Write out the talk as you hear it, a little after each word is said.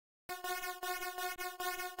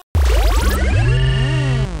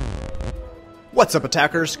What's up,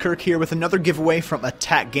 attackers? Kirk here with another giveaway from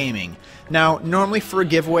Attack Gaming. Now, normally for a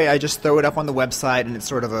giveaway I just throw it up on the website and it's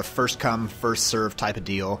sort of a first come, first serve type of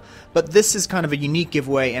deal. But this is kind of a unique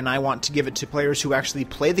giveaway and I want to give it to players who actually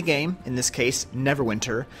play the game, in this case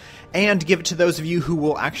Neverwinter, and give it to those of you who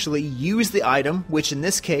will actually use the item, which in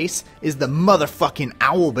this case is the motherfucking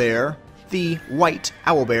Owlbear, the white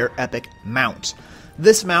Owlbear epic mount.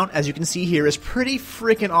 This mount, as you can see here, is pretty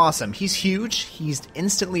freaking awesome. He's huge, he's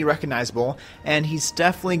instantly recognizable, and he's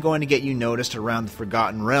definitely going to get you noticed around the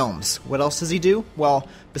Forgotten Realms. What else does he do? Well,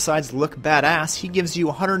 besides look badass, he gives you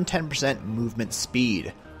 110% movement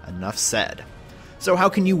speed. Enough said. So how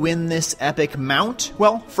can you win this epic mount?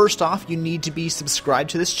 Well, first off, you need to be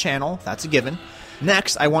subscribed to this channel, that's a given.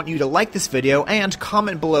 Next, I want you to like this video and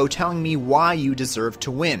comment below telling me why you deserve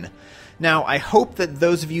to win. Now, I hope that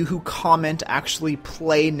those of you who comment actually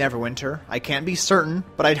play Neverwinter. I can't be certain,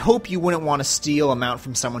 but I'd hope you wouldn't want to steal a mount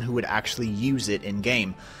from someone who would actually use it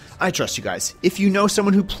in-game. I trust you guys. If you know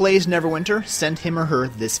someone who plays Neverwinter, send him or her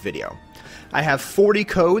this video. I have 40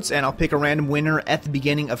 codes, and I'll pick a random winner at the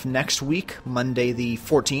beginning of next week, Monday the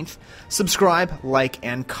 14th. Subscribe, like,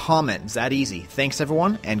 and comment. It's that easy. Thanks,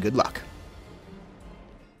 everyone, and good luck.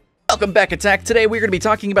 Welcome back, Attack. Today we're going to be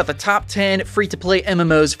talking about the top 10 free-to-play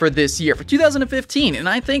MMOs for this year, for 2015, and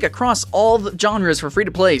I think across all the genres for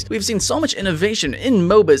free-to-plays, we've seen so much innovation in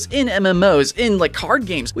MOBAs, in MMOs, in like card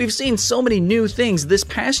games. We've seen so many new things this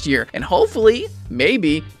past year, and hopefully,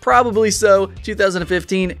 maybe, probably so,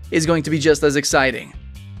 2015 is going to be just as exciting.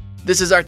 This is our